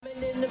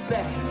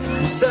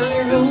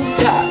sunny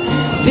rooftop,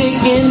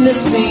 digging the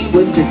scene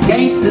with the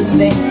gangster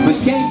lean,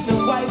 with gangster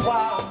white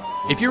wall.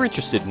 If you're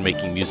interested in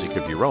making music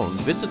of your own,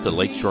 visit the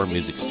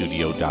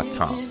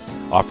LakeshoreMusicStudio.com,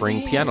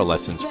 offering piano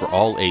lessons for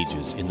all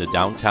ages in the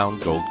downtown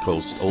Gold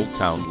Coast, Old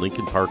Town,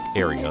 Lincoln Park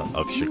area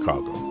of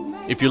Chicago.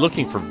 If you're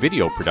looking for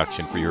video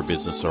production for your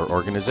business or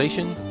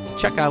organization,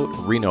 check out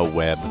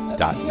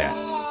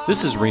renoweb.net.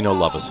 This is Reno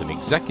Lovison,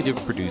 executive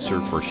producer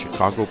for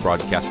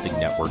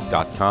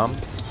ChicagoBroadcastingNetwork.com.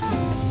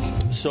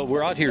 So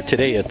we're out here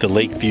today at the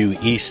Lakeview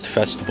East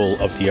Festival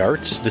of the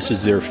Arts. This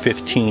is their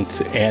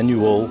 15th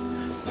annual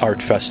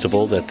art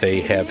festival that they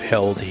have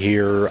held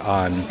here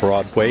on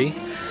Broadway,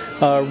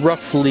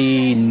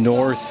 roughly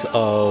north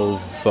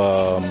of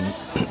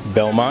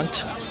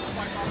Belmont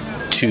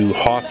to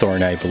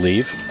Hawthorne, I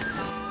believe.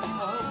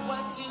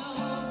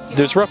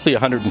 There's roughly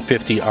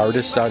 150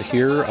 artists out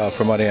here.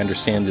 From what I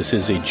understand, this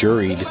is a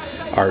juried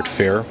art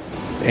fair.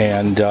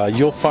 And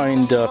you'll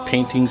find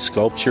painting,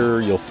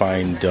 sculpture, you'll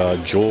find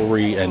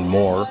jewelry, and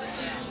more.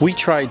 We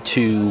tried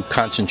to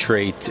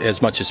concentrate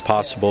as much as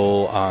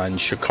possible on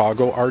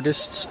Chicago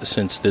artists,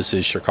 since this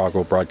is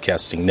Chicago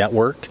Broadcasting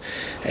Network.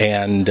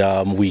 And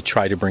we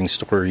try to bring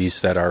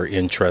stories that are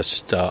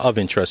of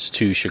interest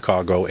to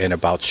Chicago and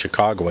about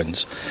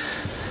Chicagoans.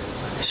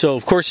 So,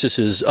 of course, this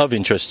is of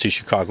interest to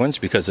Chicagoans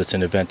because it's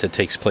an event that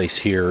takes place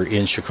here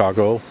in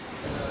Chicago.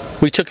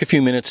 We took a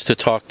few minutes to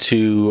talk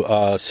to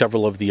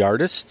several of the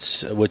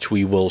artists, which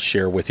we will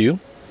share with you,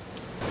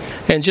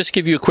 and just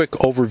give you a quick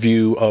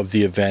overview of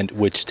the event,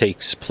 which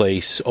takes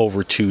place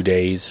over 2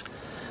 days,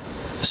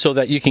 so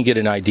that you can get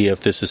an idea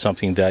if this is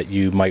something that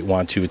you might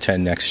want to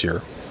attend next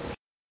year.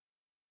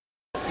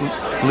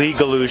 Lee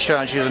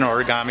Galusha, she's an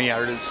origami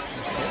artist,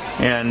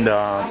 and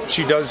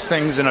she does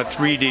things in a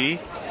 3D.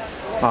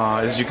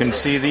 As you can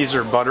see, these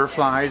are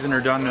butterflies, and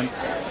they're done,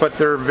 but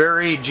they're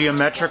very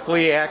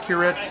geometrically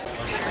accurate.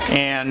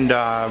 And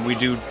we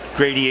do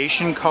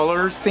gradation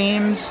colors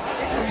themes.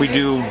 We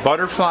do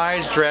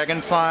butterflies,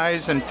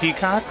 dragonflies, and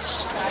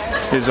peacocks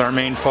is our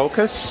main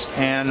focus.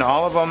 And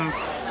all of them,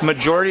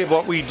 majority of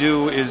what we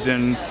do is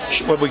in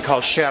what we call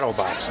shadow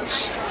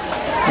boxes.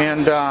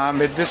 And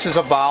this has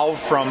evolved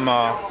from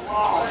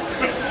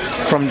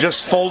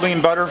just folding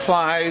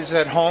butterflies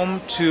at home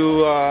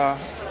to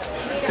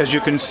as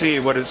you can see,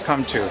 what it's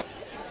come to.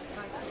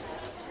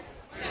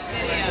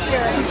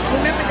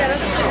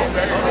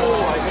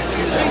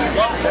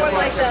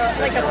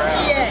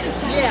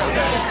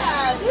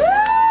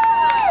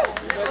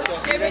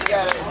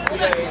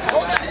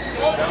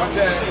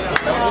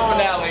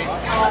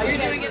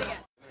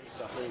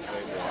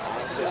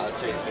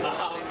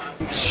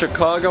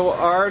 Chicago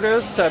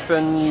artist. I've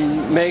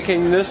been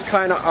making this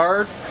kind of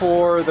art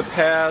for the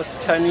past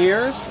 10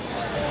 years.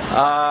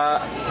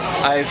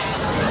 I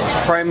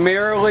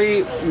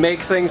primarily make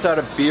things out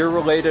of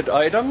beer-related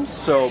items,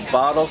 so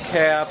bottle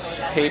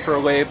caps, paper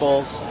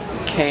labels,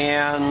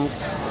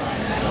 cans,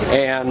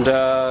 and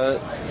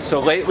so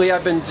lately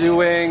I've been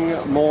doing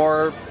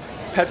more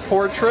pet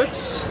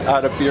portraits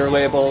out of beer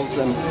labels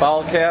and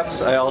bottle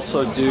caps. I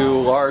also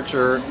do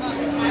larger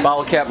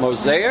bottle cap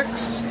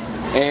mosaics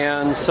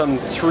and some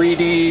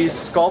 3D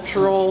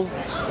sculptural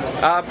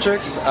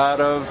objects out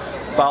of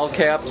bottle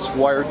caps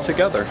wired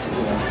together.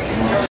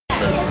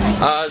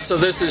 So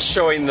this is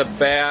showing the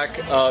back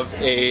of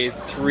a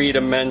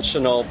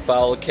three-dimensional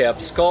bottle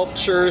cap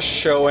sculpture,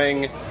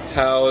 showing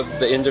how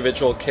the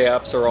individual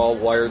caps are all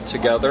wired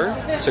together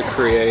to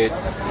create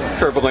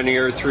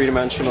curvilinear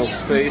three-dimensional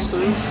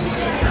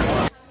spaces.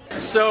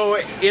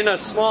 So in a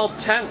small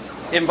tent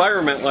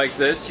environment like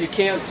this, you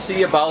can't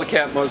see a bottle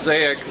cap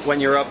mosaic when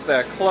you're up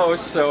that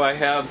close, so I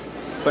have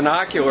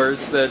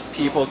binoculars that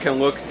people can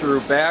look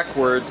through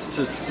backwards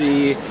to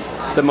see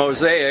the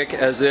mosaic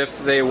as if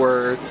they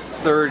were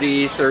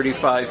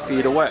 30-35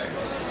 feet away.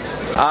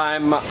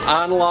 I'm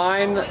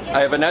online. I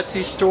have an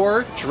Etsy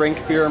store,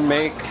 Drink Beer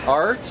Make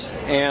Art,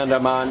 and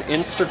I'm on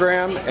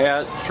Instagram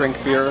at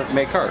Drink Beer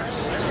Make Art.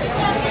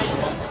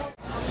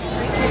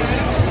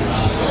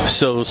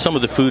 So some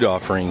of the food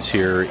offerings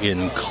here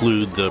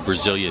include the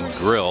Brazilian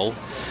Grill,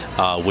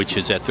 which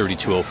is at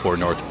 3204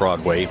 North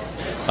Broadway.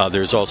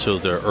 There's also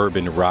the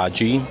Urban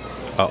Raji,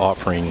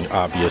 offering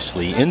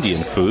obviously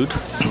Indian food.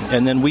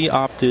 And then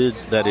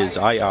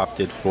I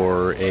opted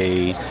for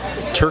a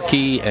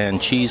turkey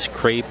and cheese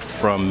crepe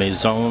from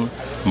Maison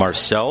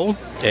Marcel.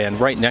 And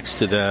right next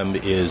to them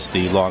is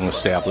the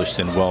long-established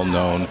and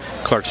well-known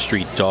Clark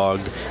Street Dog,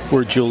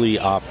 where Julie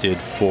opted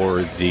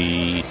for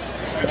the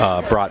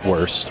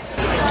bratwurst.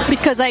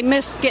 Because I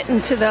missed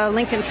getting to the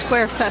Lincoln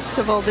Square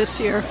Festival this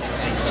year.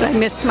 So I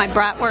missed my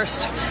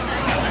bratwurst.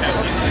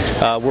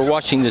 We're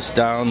washing this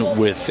down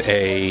with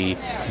a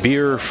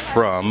beer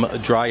from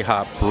Dry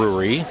Hop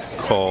Brewery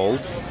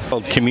called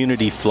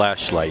Community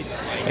Flashlight.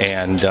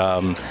 And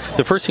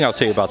the first thing I'll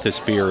say about this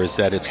beer is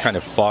that it's kind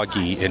of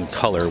foggy in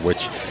color,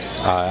 which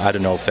I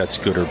don't know if that's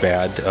good or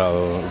bad,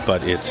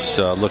 but it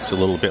looks a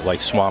little bit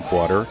like swamp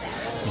water.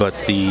 but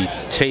the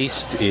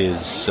taste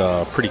is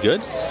pretty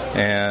good,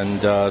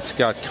 and it's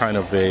got kind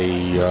of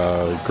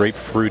a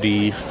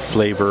grapefruity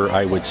flavor,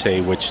 I would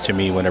say, which to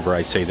me, whenever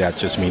I say that,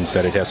 just means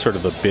that it has sort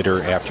of a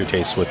bitter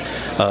aftertaste with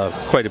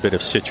quite a bit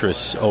of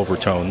citrus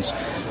overtones,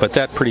 but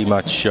that pretty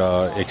much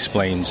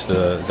explains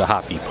the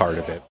hoppy part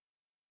of it.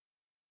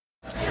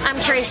 I'm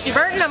Tracy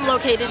Burton. I'm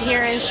located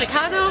here in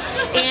Chicago,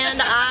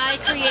 and I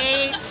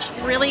create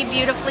really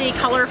beautifully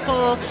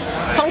colorful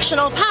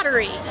functional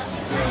pottery.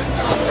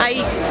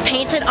 I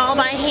paint it all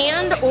by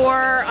hand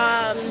or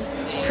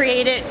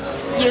create it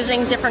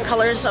using different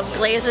colors of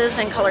glazes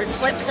and colored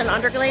slips and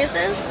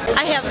underglazes.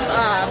 I have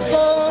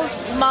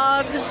bowls,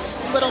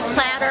 mugs, little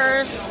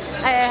platters.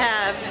 I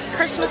have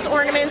Christmas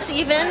ornaments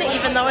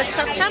even though it's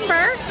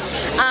September.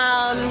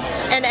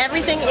 And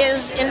everything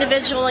is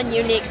individual and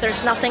unique.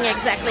 There's nothing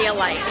exactly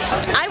alike.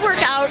 I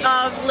work out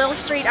of Lil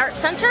Street Art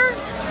Center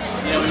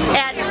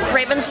at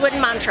Ravenswood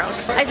in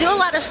Montrose. I do a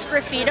lot of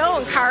sgraffito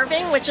and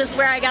carving, which is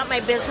where I got my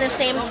business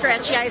name,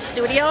 Scratchy Eyes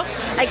Studio.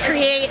 I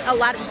create a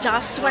lot of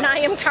dust when I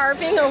am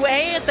carving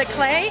away at the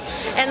clay,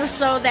 and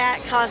so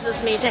that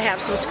causes me to have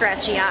some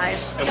scratchy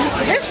eyes.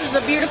 This is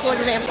a beautiful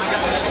example.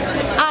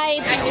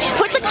 I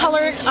put the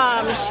colored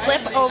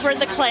slip over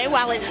the clay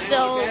while it's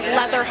still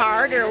leather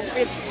hard or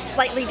it's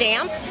slightly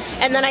damp,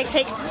 and then I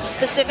take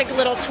specific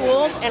little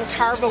tools and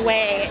carve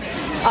away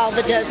all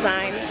the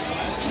designs.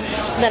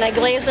 Then I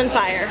glaze and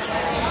fire.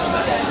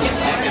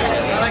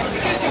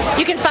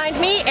 You can find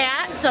me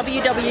at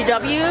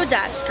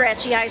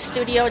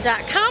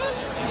www.scratchyeyestudio.com.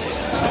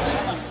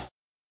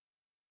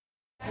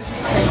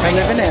 I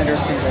live in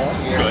Andersonville.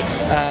 Good.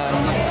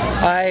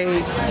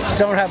 I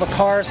don't have a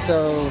car,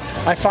 so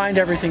I find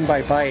everything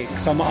by bike.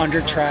 So I'm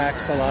under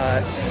tracks a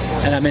lot,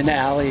 and I'm in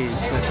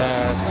alleys with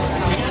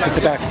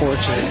the back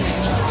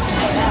porches,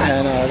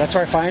 and that's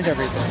where I find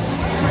everything.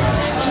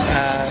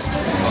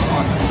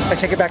 I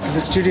take it back to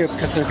the studio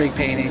because they're big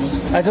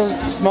paintings. I do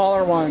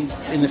smaller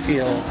ones in the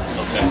field,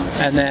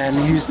 and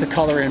then use the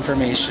color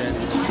information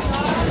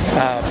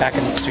back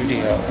in the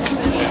studio.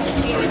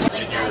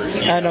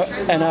 And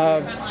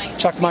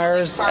Chuck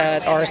Myers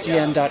at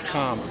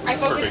rcn.com. I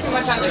focus too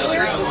much on the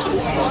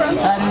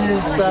That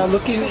is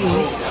looking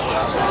east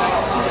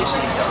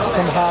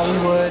from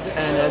Hollywood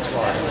and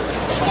Edgewater.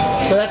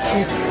 So that's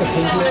the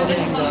paint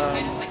building.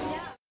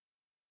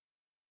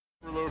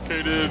 We're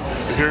located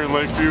here in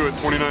Lakeview at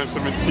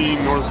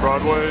 2917 North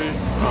Broadway.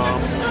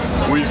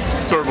 We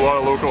serve a lot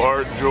of local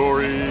art,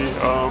 jewelry,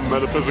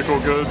 metaphysical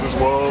goods as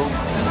well.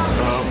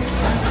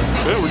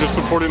 We're just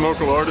supporting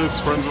local artists,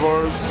 friends of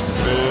ours,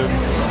 and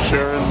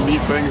sharing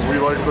neat things we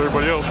like with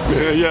everybody else.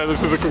 Yeah,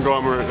 this is a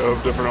conglomerate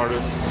of different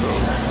artists. So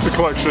it's a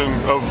collection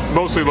of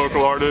mostly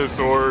local artists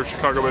or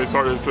Chicago-based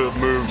artists that have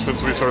moved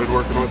since we started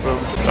working with them.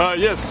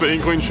 Yes,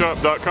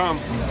 theinklingshop.com.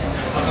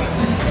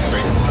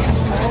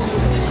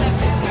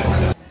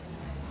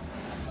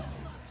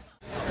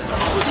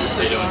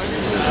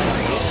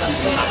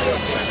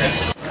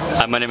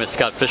 Hi, my name is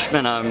Scott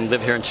Fishman. I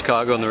live here in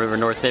Chicago in the River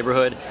North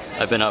neighborhood.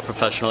 I've been a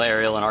professional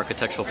aerial and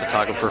architectural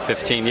photographer for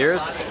 15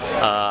 years.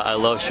 I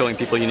love showing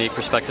people unique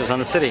perspectives on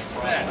the city.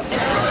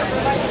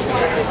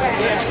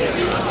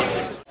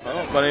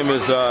 My name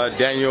is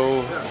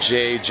Daniel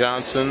J.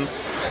 Johnson.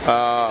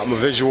 I'm a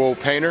visual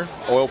painter,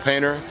 oil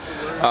painter.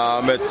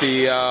 I'm at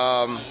the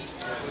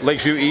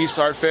Lakeview East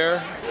Art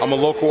Fair. I'm a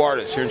local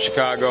artist here in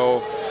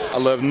Chicago. I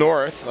live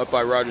north, up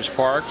by Rogers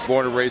Park.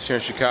 Born and raised here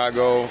in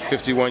Chicago,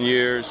 51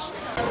 years.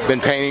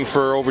 Been painting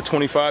for over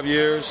 25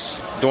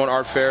 years, doing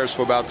art fairs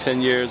for about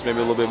 10 years, maybe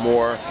a little bit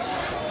more.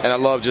 And I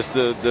love just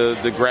the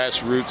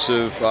grassroots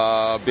of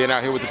being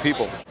out here with the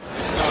people.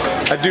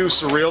 I do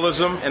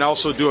surrealism and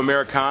also do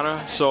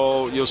Americana,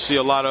 so you'll see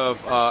a lot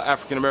of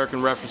African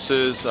American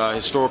references,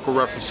 historical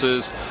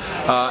references,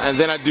 and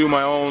then I do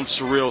my own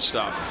surreal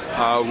stuff,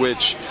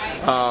 which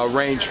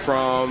range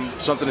from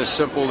something as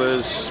simple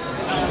as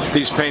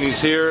these paintings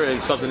here and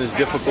something as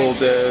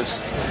difficult as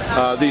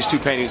these two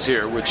paintings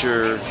here, which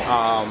are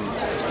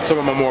some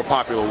of my more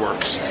popular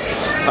works.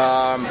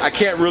 I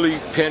can't really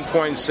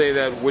pinpoint and say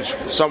that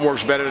some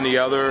works better than the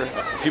other.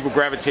 People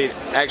gravitate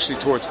actually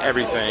towards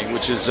everything,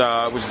 which is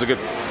a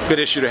good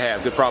issue to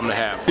have, good problem to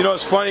have. You know,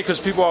 it's funny because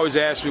people always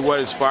ask me what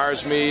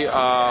inspires me,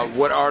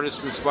 what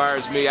artist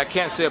inspires me. I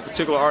can't say a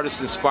particular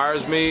artist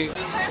inspires me.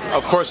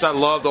 Of course, I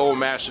love the old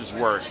masters'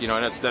 work, you know,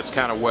 and that's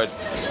kind of what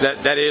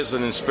that is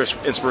an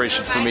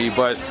inspiration for me.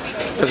 But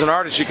as an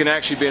artist, you can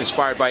actually be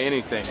inspired by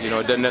anything. You know,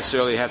 it doesn't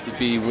necessarily have to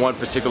be one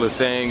particular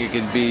thing. It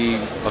can be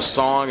a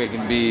song. It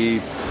can be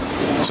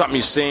something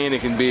you've seen.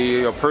 It can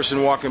be a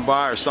person walking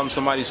by or something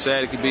somebody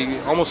said. It could be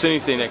almost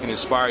anything that can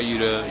inspire you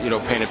to, you know,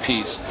 paint a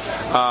piece.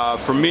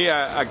 For me,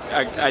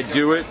 I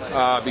do it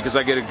because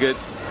I get a good,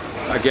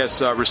 I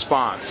guess,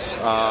 response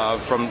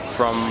from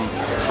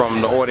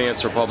the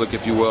audience or public,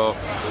 if you will.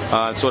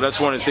 So that's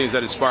one of the things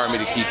that inspire me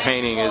to keep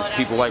painting is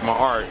people like my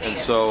art, and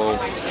so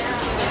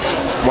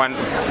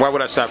why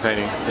would I stop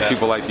painting if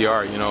people like the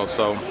art, you know?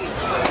 So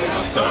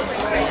So,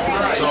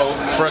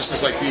 for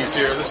instance, like these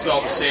here, this is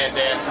all the sand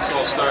dance. This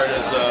all started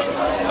as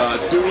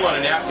a doodle on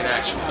a napkin,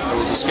 actually. It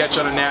was a sketch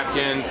on a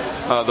napkin.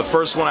 The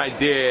first one I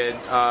did,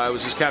 it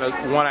was just kind of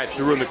one I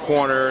threw in the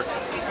corner.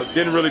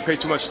 Didn't really pay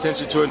too much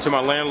attention to it until my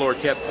landlord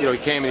he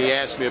came and he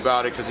asked me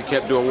about it because he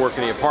kept doing work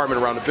in the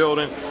apartment around the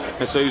building.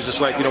 And so he was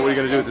just like, what are you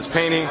going to do with this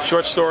painting?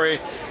 Short story.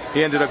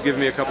 He ended up giving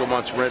me a couple of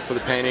months rent for the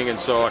painting, and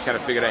so I kind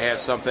of figured I had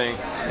something.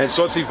 And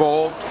so it's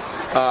evolved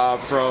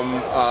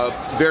from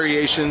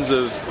variations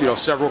of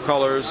several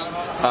colors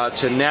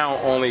to now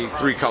only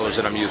 3 colors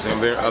that I'm using.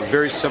 A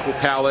very simple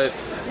palette.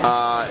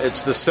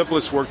 It's the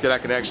simplest work that I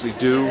can actually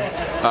do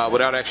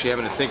without actually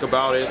having to think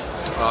about it.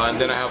 And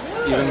then I have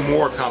even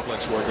more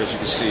complex work, as you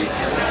can see,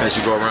 as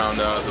you go around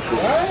the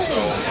booth. So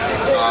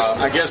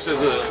I guess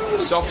as a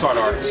self-taught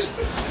artist,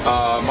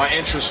 my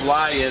interests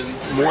lie in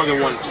more than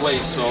one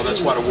place, so that's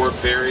why the work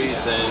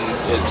varies, and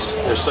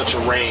there's such a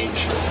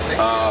range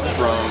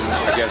from,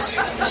 I guess,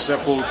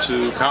 simple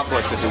to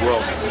complex, if you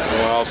will. I don't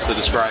know how else to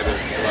describe it.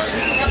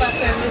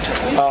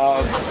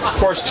 Of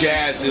course,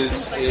 jazz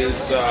is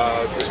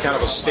kind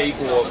of a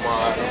staple of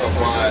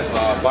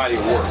my body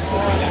of work.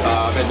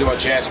 I've been doing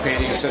jazz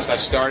painting since I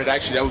started.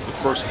 Actually, that was the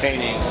first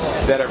painting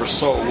that I ever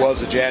sold,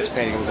 was a jazz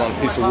painting. It was on a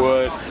piece of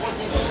wood.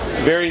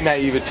 Very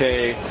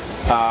naivete.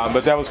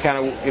 But that was kind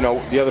of,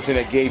 the other thing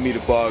that gave me the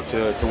bug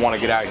to want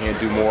to get out here and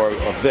do more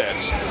of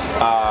this.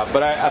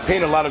 But I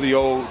paint a lot of the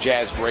old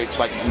jazz greats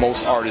like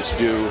most artists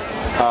do.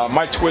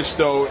 My twist,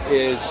 though,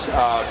 is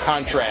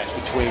contrast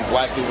between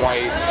black and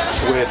white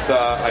with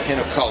a hint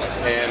of color.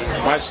 And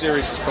my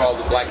series is called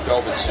the Black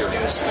Velvet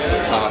series,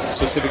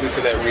 specifically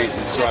for that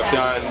reason. So I've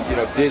done,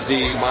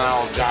 Dizzy,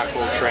 Miles, John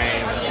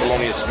Coltrane,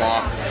 Thelonious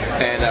Monk.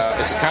 And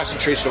it's a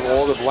concentration of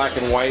all the black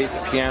and white,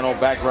 the piano,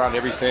 background,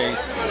 everything,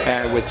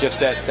 and with just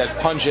that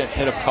pungent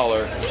hint of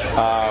color,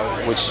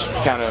 which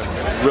kind of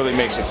really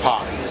makes it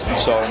pop.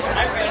 So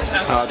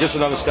just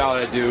another style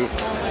that I do,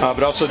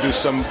 but also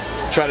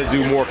try to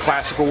do more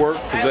classical work,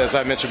 because as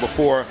I mentioned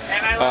before,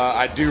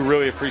 I do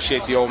really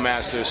appreciate the old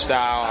master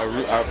style.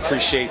 I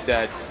appreciate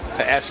the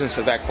essence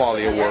of that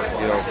quality of work,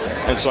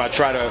 and so I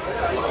try to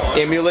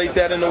emulate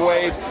that in a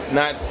way,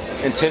 not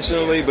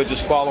intentionally, but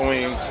just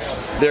following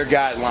their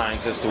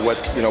guidelines as to what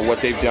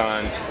they've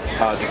done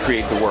to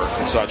create the work.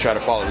 And so I try to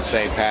follow the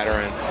same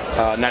pattern,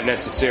 not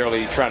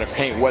necessarily trying to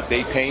paint what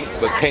they paint,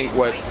 but paint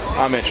what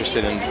I'm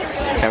interested in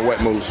and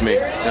what moves me.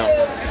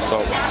 So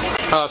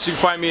you can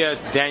find me at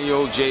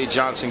Daniel J.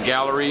 Johnson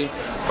Gallery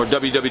or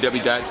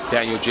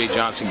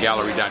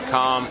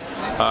www.danieljjohnsongallery.com.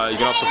 You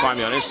can also find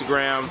me on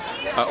Instagram,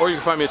 or you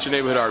can find me at your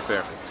neighborhood art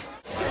fair.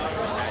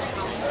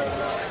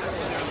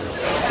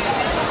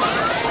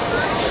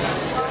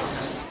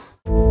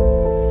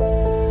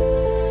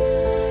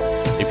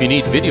 If you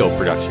need video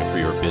production for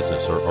your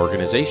business or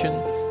organization,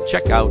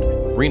 check out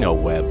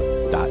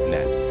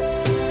renoweb.net.